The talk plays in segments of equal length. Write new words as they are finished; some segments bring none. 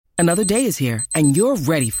Another day is here, and you're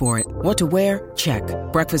ready for it. What to wear? Check.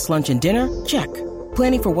 Breakfast, lunch, and dinner? Check.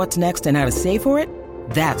 Planning for what's next and how to save for it?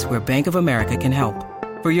 That's where Bank of America can help.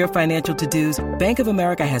 For your financial to-dos, Bank of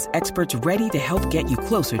America has experts ready to help get you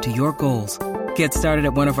closer to your goals. Get started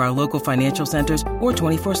at one of our local financial centers or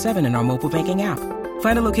 24/7 in our mobile banking app.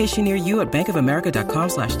 Find a location near you at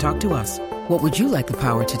bankofamerica.com/talktous. What would you like the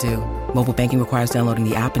power to do? Mobile banking requires downloading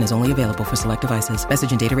the app and is only available for select devices.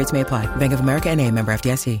 Message and data rates may apply. Bank of America N.A., member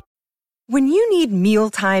FDIC. When you need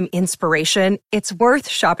mealtime inspiration, it's worth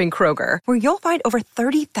shopping Kroger, where you'll find over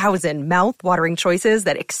 30,000 mouth-watering choices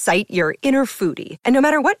that excite your inner foodie. And no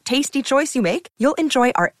matter what tasty choice you make, you'll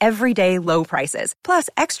enjoy our everyday low prices, plus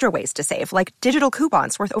extra ways to save, like digital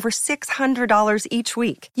coupons worth over $600 each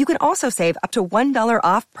week. You can also save up to $1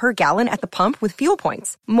 off per gallon at the pump with fuel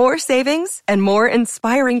points. More savings and more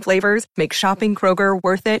inspiring flavors make shopping Kroger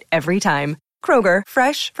worth it every time. Kroger,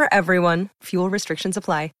 fresh for everyone. Fuel restrictions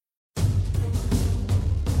apply.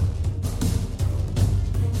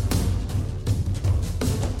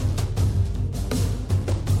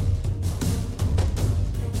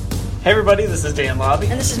 Hey everybody, this is Dan Lobby.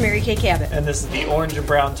 And this is Mary Kay Cabot. And this is the Orange and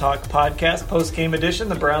Brown Talk podcast, post-game edition.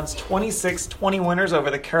 The Browns 26-20 winners over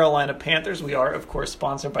the Carolina Panthers. We are, of course,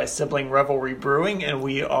 sponsored by Sibling Revelry Brewing, and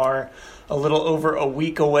we are a little over a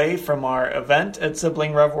week away from our event at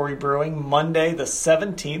Sibling Revelry Brewing, Monday the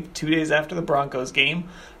 17th, 2 days after the Broncos game,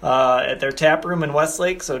 at their tap room in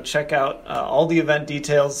Westlake. So check out all the event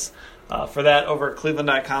details for that over at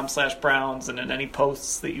cleveland.com/Browns and in any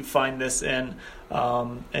posts that you find this in.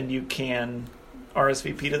 And you can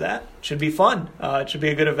RSVP to that. Should be fun. It should be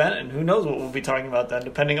a good event, and who knows what we'll be talking about then,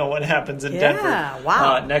 depending on what happens in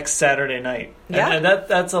Denver next Saturday night. Yeah. And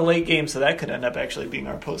that's a late game, so that could end up actually being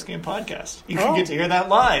our post-game podcast. You can get to hear that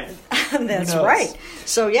live. That's right.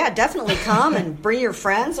 So, yeah, definitely come and bring your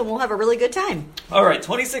friends, and we'll have a really good time. All right,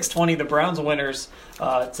 26-20, the Browns winners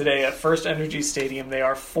today at First Energy Stadium. They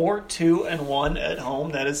are 4-2-1 at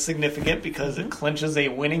home. That is significant because it clinches a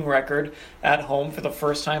winning record at home for the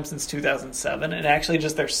first time since 2007, and actually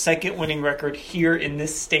just their second winning record here in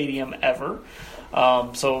this stadium ever.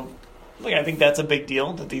 I think that's a big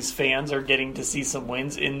deal that these fans are getting to see some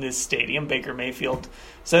wins in this stadium. Baker Mayfield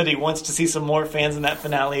said he wants to see some more fans in that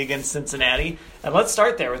finale against Cincinnati. And let's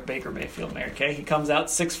start there with Baker Mayfield, Mary Kay. He comes out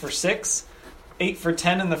 6 for 6, 8 for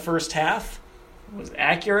 10 in the first half. Was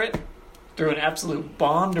accurate, threw an absolute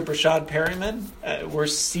bomb to Brashad Perryman. We're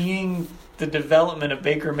seeing the development of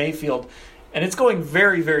Baker Mayfield, and it's going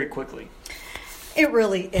very, very quickly. It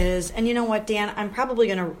really is. And you know what, Dan? I'm probably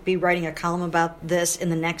going to be writing a column about this in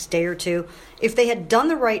the next day or two. If they had done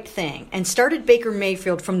the right thing and started Baker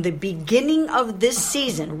Mayfield from the beginning of this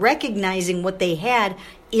season, recognizing what they had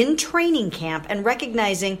in training camp and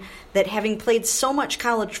recognizing that having played so much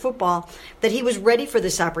college football, that he was ready for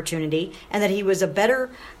this opportunity and that he was a better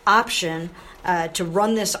option to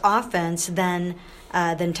run this offense than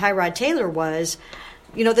Tyrod Taylor was,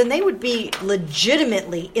 then they would be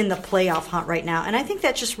legitimately in the playoff hunt right now. And I think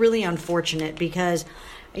that's just really unfortunate because,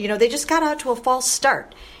 they just got out to a false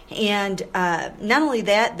start. And not only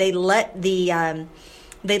that, they let the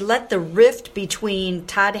rift between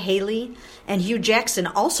Todd Haley and Hugh Jackson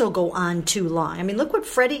also go on too long. I mean, look what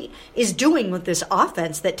Freddie is doing with this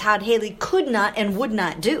offense that Todd Haley could not and would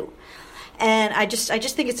not do. And I just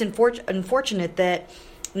think it's unfortunate that,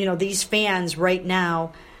 these fans right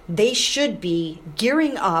now, they should be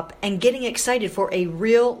gearing up and getting excited for a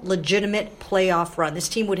real legitimate playoff run. This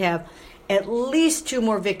team would have at least 2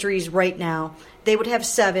 more victories right now. They would have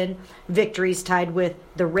 7 victories tied with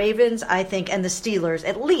the Ravens, I think, and the Steelers.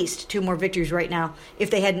 At least 2 more victories right now if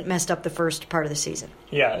they hadn't messed up the first part of the season.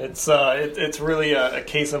 Yeah, it's really a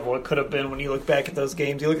case of what could have been when you look back at those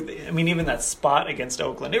games. You look at even that spot against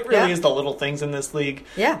Oakland. It really is the little things in this league.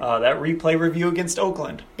 Yeah. That replay review against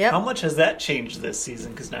Oakland. Yep. How much has that changed this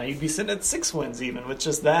season? Because now you'd be sitting at 6 wins even with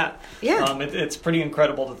just that. Yeah. It's pretty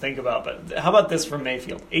incredible to think about. But how about this from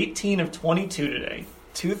Mayfield? 18 of 22 today.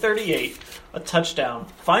 238, a touchdown.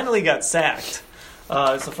 Finally got sacked.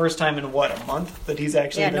 It's the first time in, a month that he's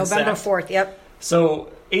actually been November sacked? 4th, yep.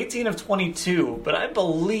 So 18 of 22, but I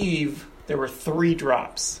believe there were 3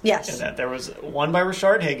 drops. Yes. In that. There was one by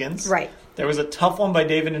Rashard Higgins. Right. There was a tough one by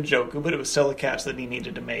David Njoku, but it was still a catch that he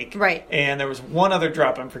needed to make. Right. And there was one other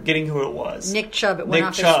drop. I'm forgetting who it was. Nick Chubb. It went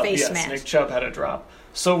off his face mask. Nick Chubb had a drop.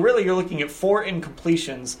 So really you're looking at 4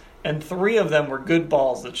 incompletions, and 3 of them were good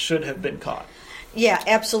balls that should have been caught. Yeah,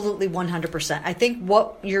 absolutely 100%. I think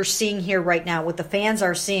what you're seeing here right now, what the fans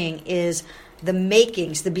are seeing, is the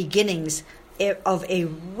makings, the beginnings of a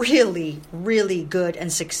really, really good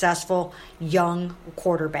and successful young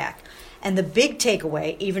quarterback. And the big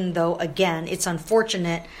takeaway, even though, again, it's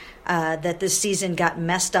unfortunate that this season got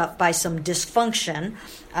messed up by some dysfunction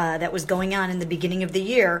that was going on in the beginning of the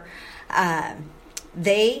year,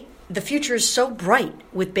 the future is so bright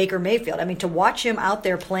with Baker Mayfield. I mean, to watch him out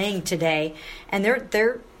there playing today, and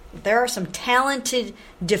there are some talented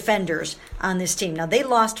defenders on this team. Now, they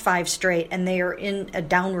lost 5 straight, and they are in a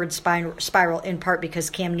downward spiral in part because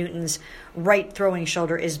Cam Newton's right throwing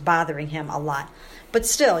shoulder is bothering him a lot. But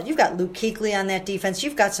still, you've got Luke Kuechly on that defense.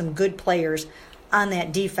 You've got some good players on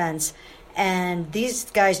that defense. And these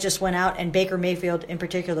guys just went out, and Baker Mayfield in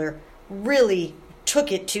particular really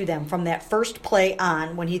took it to them from that first play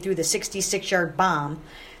on when he threw the 66-yard bomb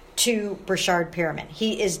to Brashard Perriman.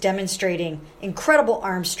 He is demonstrating incredible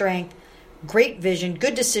arm strength, great vision,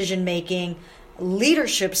 good decision-making,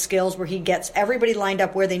 leadership skills where he gets everybody lined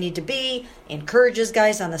up where they need to be, encourages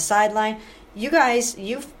guys on the sideline. You guys,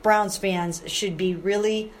 you Browns fans, should be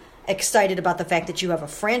really excited about the fact that you have a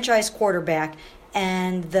franchise quarterback,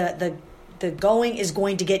 and the going is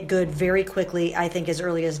going to get good very quickly, I think, as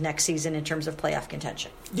early as next season in terms of playoff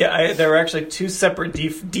contention. Yeah, there were actually 2 separate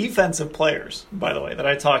defensive players, by the way, that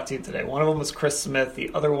I talked to today. One of them was Chris Smith. The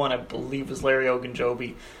other one, I believe, was Larry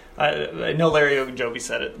Ogunjobi. I know Larry Ogunjobi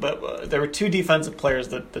said it, but there were 2 defensive players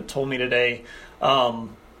that told me today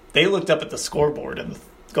they looked up at the scoreboard and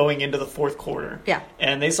going into the fourth quarter. Yeah.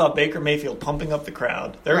 And they saw Baker Mayfield pumping up the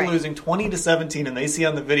crowd. They're right. losing 20-17, and they see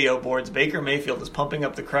on the video boards Baker Mayfield is pumping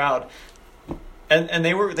up the crowd. And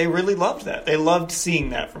they really loved that. They loved seeing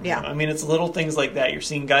that from him. I mean, it's little things like that. You're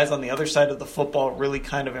seeing guys on the other side of the football really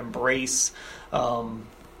kind of embrace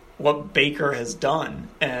what Baker has done,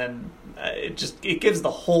 and it gives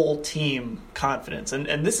the whole team confidence.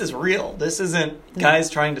 And this is real. This isn't guys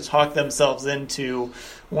trying to talk themselves into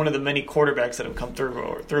one of the many quarterbacks that have come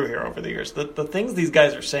through here over the years. The things these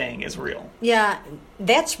guys are saying is real. Yeah,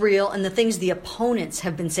 that's real, and the things the opponents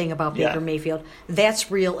have been saying about Baker Mayfield,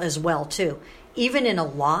 that's real as well, too. Even in a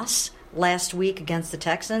loss last week against the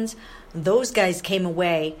Texans, those guys came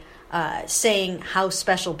away saying how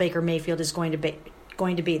special Baker Mayfield is going to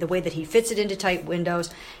be, the way that he fits it into tight windows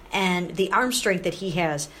and the arm strength that he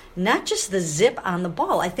has. Not just the zip on the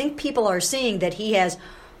ball. I think people are seeing that he has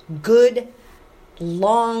good,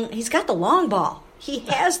 he's got the long ball. He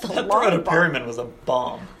has the long ball. That throw to Perriman was a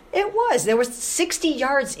bomb. It was. There was 60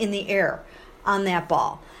 yards in the air on that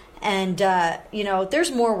ball. And,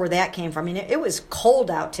 there's more where that came from. I mean, it was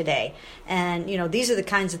cold out today. And, these are the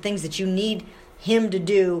kinds of things that you need him to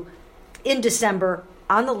do in December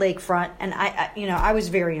on the lakefront. And, I was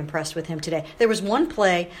very impressed with him today. There was one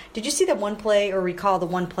play. Did you see that one play or recall the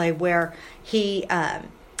one play where he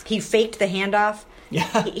faked the handoff?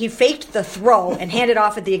 Yeah. He faked the throw and handed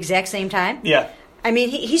off at the exact same time? Yeah. I mean,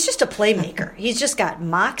 he's just a playmaker. He's just got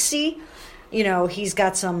moxie. He's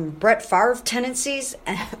got some Brett Favre tendencies.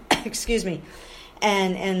 Excuse me.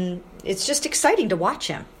 And it's just exciting to watch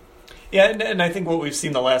him. Yeah, and I think what we've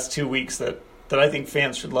seen the last 2 weeks that I think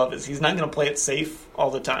fans should love is he's not going to play it safe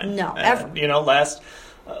all the time. No, and, ever.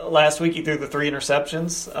 Last week he threw the 3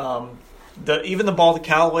 interceptions. Even the ball to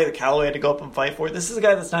Callaway had to go up and fight for it. This is a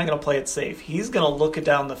guy that's not going to play it safe. He's going to look it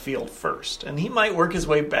down the field first, and he might work his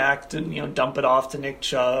way back to dump it off to Nick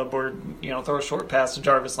Chubb or throw a short pass to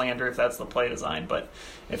Jarvis Landry if that's the play design. But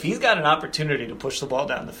if he's got an opportunity to push the ball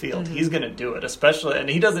down the field, he's going to do it. Especially, and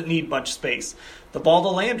he doesn't need much space. The ball to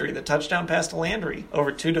Landry, the touchdown pass to Landry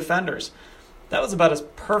over 2 defenders. That was about as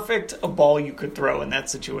perfect a ball you could throw in that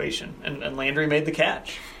situation, and Landry made the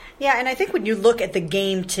catch. Yeah, and I think when you look at the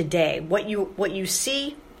game today, what you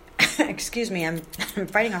see, excuse me, I'm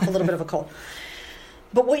fighting off a little bit of a cold.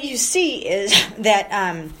 But what you see is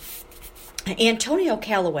that Antonio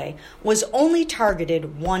Callaway was only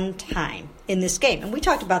targeted 1 time in this game. And we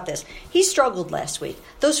talked about this. He struggled last week.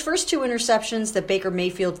 Those first 2 interceptions that Baker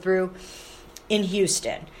Mayfield threw in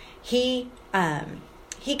Houston, he kind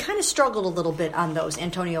of struggled a little bit on those.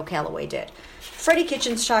 Antonio Callaway did. Freddie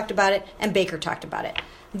Kitchens talked about it, and Baker talked about it.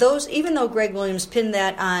 Those, even though Greg Williams pinned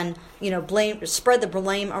that on, spread the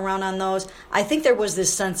blame around on those, I think there was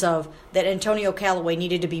this sense of that Antonio Callaway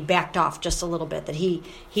needed to be backed off just a little bit, that he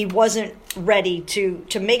wasn't ready to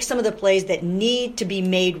make some of the plays that need to be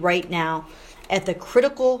made right now at the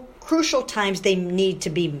crucial times they need to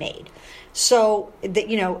be made. So,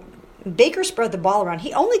 Baker spread the ball around.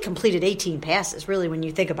 He only completed 18 passes, really, when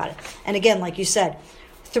you think about it. And again, like you said,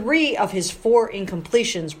 3 of his 4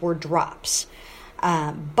 incompletions were drops.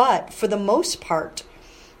 But for the most part,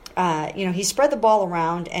 he spread the ball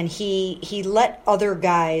around, and he let other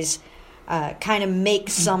guys kind of make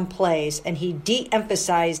some plays, and he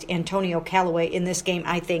de-emphasized Antonio Callaway in this game,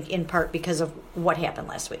 I think, in part because of what happened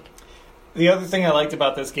last week. The other thing I liked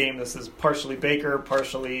about this game, this is partially Baker,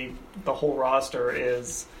 partially the whole roster,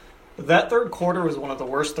 is that third quarter was one of the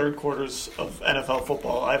worst third quarters of NFL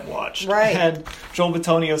football I've watched. Right. And Joel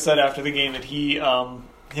Bitonio said after the game that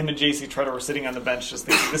him and J.C. Tretter were sitting on the bench just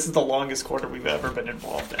thinking, this is the longest quarter we've ever been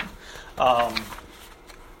involved in.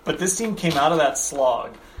 But this team came out of that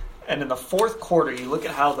slog, and in the fourth quarter, you look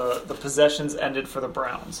at how the possessions ended for the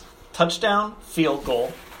Browns. Touchdown, field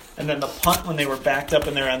goal, and then the punt when they were backed up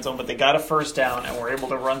in their end zone, but they got a first down and were able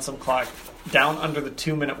to run some clock down under the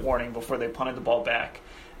 2-minute warning before they punted the ball back.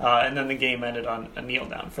 And then the game ended on a kneel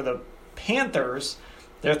down. For the Panthers,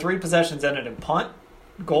 their 3 possessions ended in punt,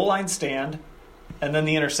 goal line stand, and then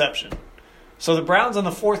the interception. So the Browns in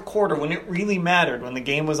the fourth quarter, when it really mattered, when the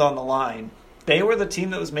game was on the line, they were the team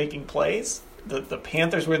that was making plays. The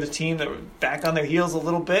Panthers were the team that were back on their heels a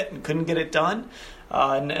little bit and couldn't get it done.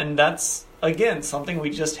 And that's, again, something we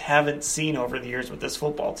just haven't seen over the years with this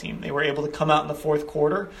football team. They were able to come out in the fourth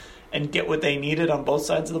quarter and get what they needed on both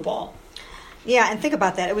sides of the ball. Yeah, and think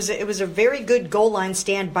about that. It was a very good goal line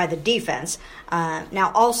stand by the defense.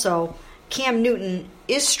 Now, also, Cam Newton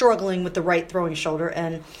is struggling with the right throwing shoulder,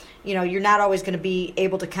 and you're not always going to be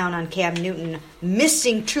able to count on Cam Newton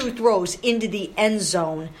missing 2 throws into the end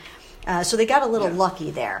zone. So they got a little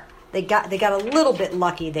lucky there. They got a little bit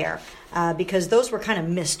lucky there because those were kind of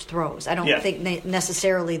missed throws. I don't think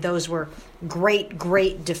necessarily those were great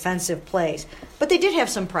defensive plays, but they did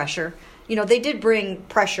have some pressure. They did bring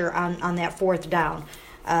pressure on that fourth down,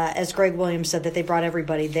 as Greg Williams said that they brought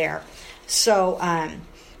everybody there. So,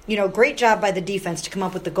 great job by the defense to come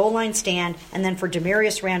up with the goal line stand, and then for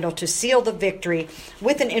Demarius Randall to seal the victory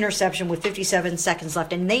with an interception with 57 seconds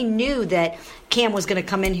left. And they knew that Cam was going to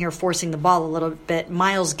come in here forcing the ball a little bit.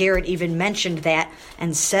 Myles Garrett even mentioned that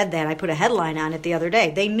and said that. I put a headline on it the other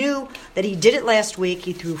day. They knew that he did it last week.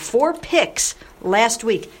 He threw 4 picks last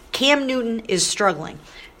week. Cam Newton is struggling.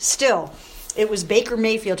 Still, it was Baker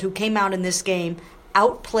Mayfield who came out in this game,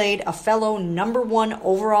 outplayed a fellow number 1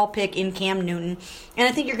 overall pick in Cam Newton. And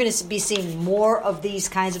I think you're going to be seeing more of these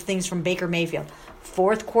kinds of things from Baker Mayfield.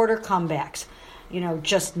 Fourth quarter comebacks.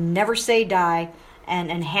 Just never say die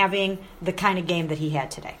and having the kind of game that he had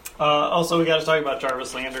today. Also, we got to talk about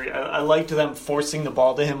Jarvis Landry. I liked them forcing the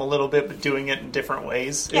ball to him a little bit, but doing it in different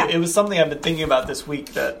ways. Yeah. It was something I've been thinking about this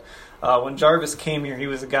week, that when Jarvis came here, he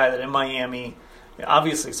was a guy that in Miami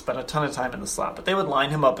obviously spent a ton of time in the slot, but they would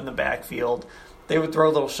line him up in the backfield. They would throw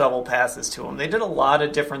little shovel passes to him. They did a lot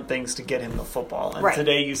of different things to get him the football. And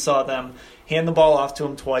Today you saw them hand the ball off to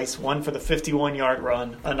him twice, one for the 51-yard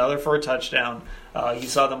run, another for a touchdown. You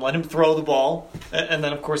saw them let him throw the ball, and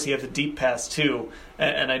then, of course, he had the deep pass, too.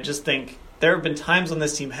 And I just think there have been times when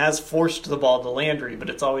this team has forced the ball to Landry, but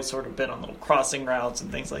it's always sort of been on little crossing routes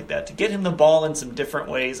and things like that. To get him the ball in some different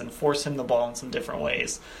ways and force him the ball in some different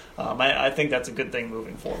ways, I think that's a good thing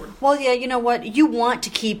moving forward. Well, yeah, you know what? You want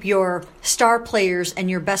to keep your star players and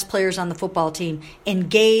your best players on the football team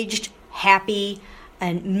engaged, happy,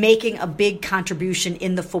 and making a big contribution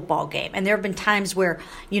in the football game. And there have been times where,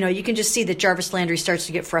 you can just see that Jarvis Landry starts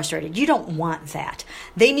to get frustrated. You don't want that.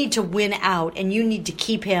 They need to win out, and you need to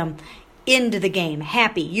keep him into the game,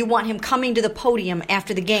 happy. You want him coming to the podium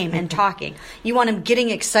after the game and talking. You want him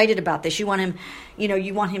getting excited about this. You want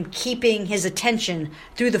him keeping his attention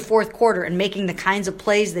through the fourth quarter and making the kinds of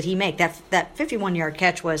plays that he make. That 51-yard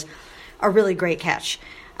catch was a really great catch.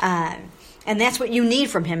 And that's what you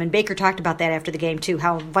need from him. And Baker talked about that after the game, too,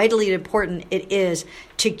 how vitally important it is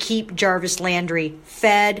to keep Jarvis Landry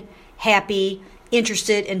fed, happy,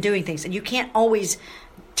 interested in doing things. And you can't always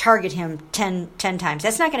target him 10 times.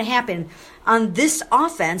 That's not going to happen on this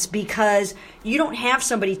offense because you don't have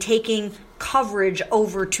somebody taking coverage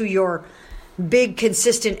over to your big,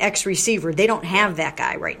 consistent X-receiver. They don't have that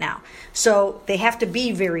guy right now. So they have to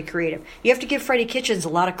be very creative. You have to give Freddie Kitchens a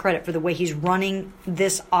lot of credit for the way he's running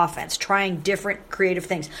this offense, trying different creative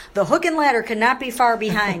things. The hook and ladder cannot be far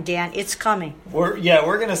behind, Dan. It's coming. We're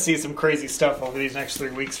going to see some crazy stuff over these next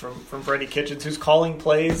 3 weeks from Freddie Kitchens, who's calling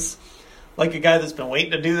plays like a guy that's been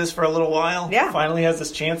waiting to do this for a little while. Yeah. Finally has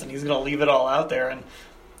this chance, and he's going to leave it all out there. And,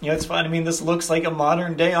 it's fine. I mean, this looks like a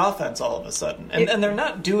modern-day offense all of a sudden. And they're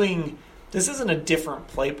not doing – this isn't a different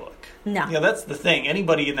playbook. No. That's the thing.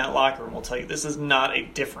 Anybody in that locker room will tell you this is not a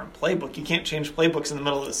different playbook. You can't change playbooks in the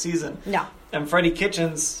middle of the season. No. And Freddie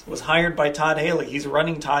Kitchens was hired by Todd Haley. He's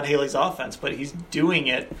running Todd Haley's offense, but he's doing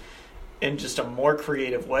it in just a more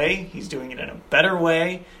creative way. He's doing it in a better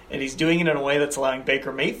way, and he's doing it in a way that's allowing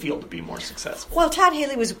Baker Mayfield to be more successful. Well, Todd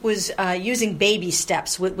Haley was using baby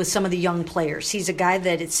steps with some of the young players. He's a guy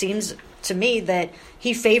that it seems to me that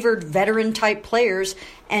he favored veteran-type players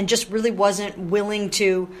and just really wasn't willing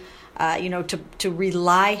to to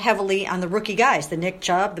rely heavily on the rookie guys, the Nick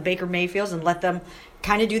Chubb, the Baker Mayfields, and let them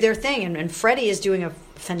kind of do their thing. And Freddie is doing a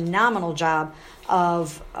phenomenal job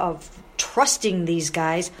of trusting these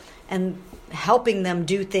guys and helping them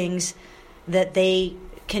do things that they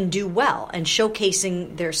can do well and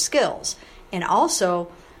showcasing their skills, and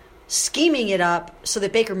also scheming it up so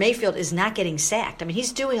that Baker Mayfield is not getting sacked. I mean,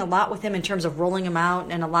 he's doing a lot with him in terms of rolling him out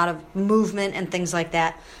and a lot of movement and things like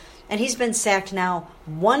that. And he's been sacked now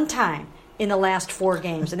one time in the last 4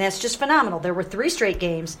 games, and that's just phenomenal. There were 3 straight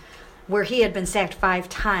games where he had been sacked 5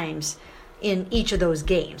 times in each of those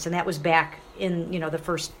games, and that was back in the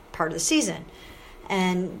first part of the season.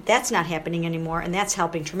 And that's not happening anymore, and that's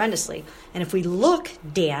helping tremendously. And if we look,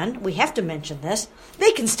 Dan, we have to mention this,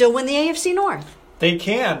 they can still win the AFC North. They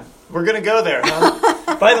can. We're going to go there.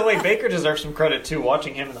 Huh? By the way, Baker deserves some credit, too.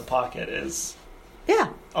 Watching him in the pocket is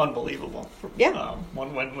unbelievable. Yeah.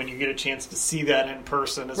 When you get a chance to see that in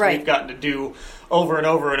person, as right. we've gotten to do over and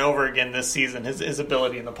over and over again this season, his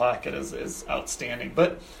ability in the pocket is outstanding.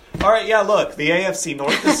 But, all right, yeah, look, the AFC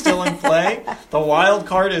North is still in play. The wild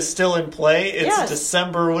card is still in play. It's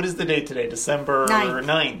December, what is the date today? December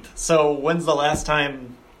 9th. So when's the last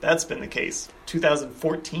time that's been the case?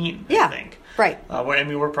 2014, I think. Right.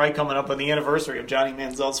 We're probably coming up on the anniversary of Johnny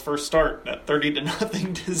Manziel's first start, that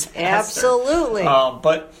 30-0 disaster. Absolutely.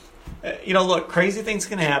 But look, crazy things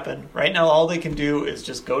can happen. Right now, all they can do is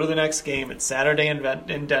just go to the next game. It's Saturday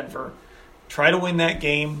in Denver. Try to win that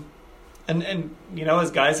game. And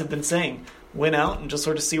as guys have been saying, win out and just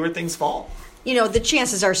sort of see where things fall. The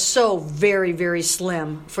chances are so very, very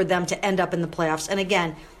slim for them to end up in the playoffs. And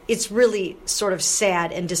again, it's really sort of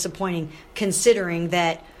sad and disappointing considering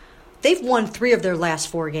that they've won 3 of their last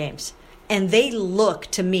 4 games. And they look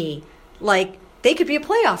to me like they could be a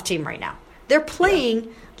playoff team right now. They're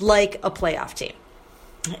playing like a playoff team.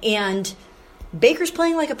 And Baker's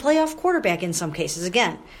playing like a playoff quarterback in some cases.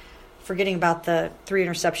 Again, forgetting about the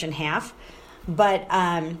 3-interception half. But,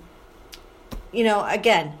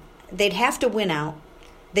 again, they'd have to win out.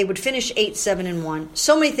 They would finish 8-7-1.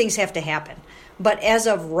 So many things have to happen. But as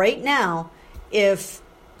of right now, if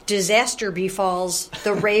disaster befalls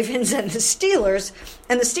the Ravens and the Steelers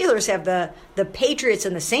have the Patriots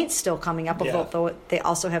and the Saints still coming up, although they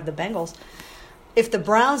also have the Bengals. If the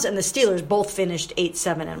Browns and the Steelers both finished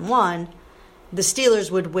 8-7-1, the Steelers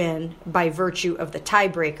would win by virtue of the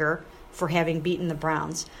tiebreaker for having beaten the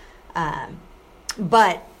Browns.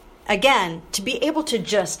 But again, to be able to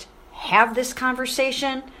just have this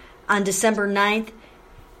conversation on December 9th,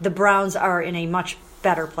 the Browns are in a much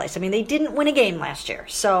better place. I mean, they didn't win a game last year,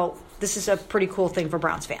 so this is a pretty cool thing for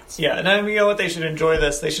Browns fans. Yeah, and you know what? They should enjoy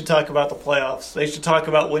this. They should talk about the playoffs. They should talk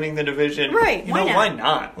about winning the division. Right, why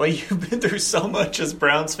not? Well, you've been through so much as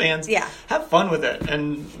Browns fans. Yeah. Have fun with it.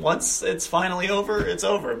 And once it's finally over, it's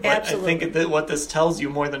over. But Absolutely. I think that what this tells you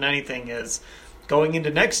more than anything is going into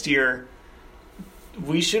next year,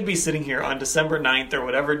 we should be sitting here on December 9th or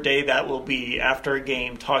whatever day that will be after a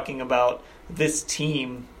game talking about this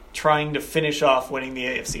team trying to finish off winning the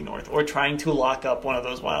AFC North or trying to lock up one of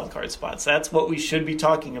those wild card spots. That's what we should be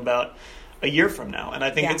talking about a year from now. And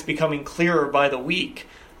I think it's becoming clearer by the week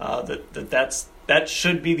that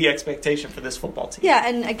should be the expectation for this football team. Yeah,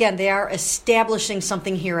 and again, they are establishing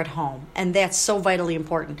something here at home, and that's so vitally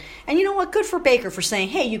important. And you know what? Good for Baker for saying,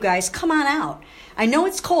 hey, you guys, come on out. I know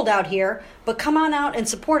it's cold out here, but come on out and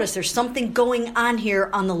support us. There's something going on here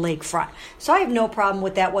on the lakefront. So I have no problem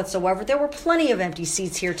with that whatsoever. There were plenty of empty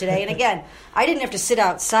seats here today. And again, I didn't have to sit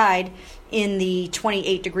outside in the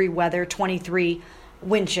 28-degree weather, 23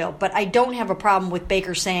 wind chill. But I don't have a problem with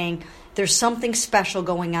Baker saying there's something special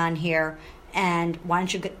going on here, and why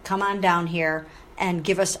don't you come on down here and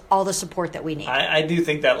give us all the support that we need. I do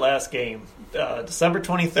think that last game, December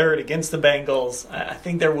 23rd against the Bengals, I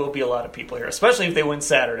think there will be a lot of people here, especially if they win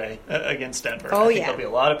Saturday against Denver. I think there'll be a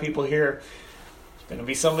lot of people here. There's going to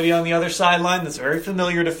be somebody on the other sideline that's very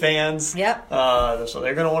familiar to fans. Yep. So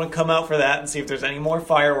they're going to want to come out for that and see if there's any more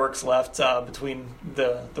fireworks left between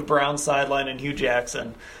the Browns sideline and Hugh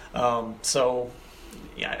Jackson. I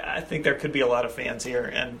think there could be a lot of fans here,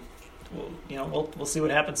 and we'll see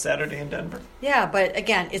what happens Saturday in Denver. Yeah, but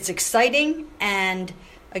again, it's exciting, and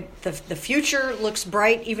the future looks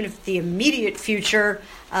bright, even if the immediate future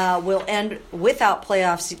will end without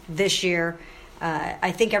playoffs this year.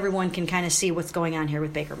 I think everyone can kind of see what's going on here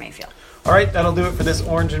with Baker Mayfield. All right, that'll do it for this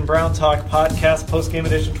Orange and Brown Talk podcast, post-game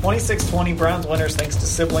edition 26-20 Browns winners. Thanks to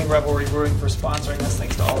Sibling Revelry Brewing for sponsoring us.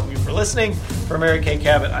 Thanks to all of you for listening. For Mary Kay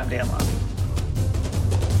Cabot, I'm Dan Lobby.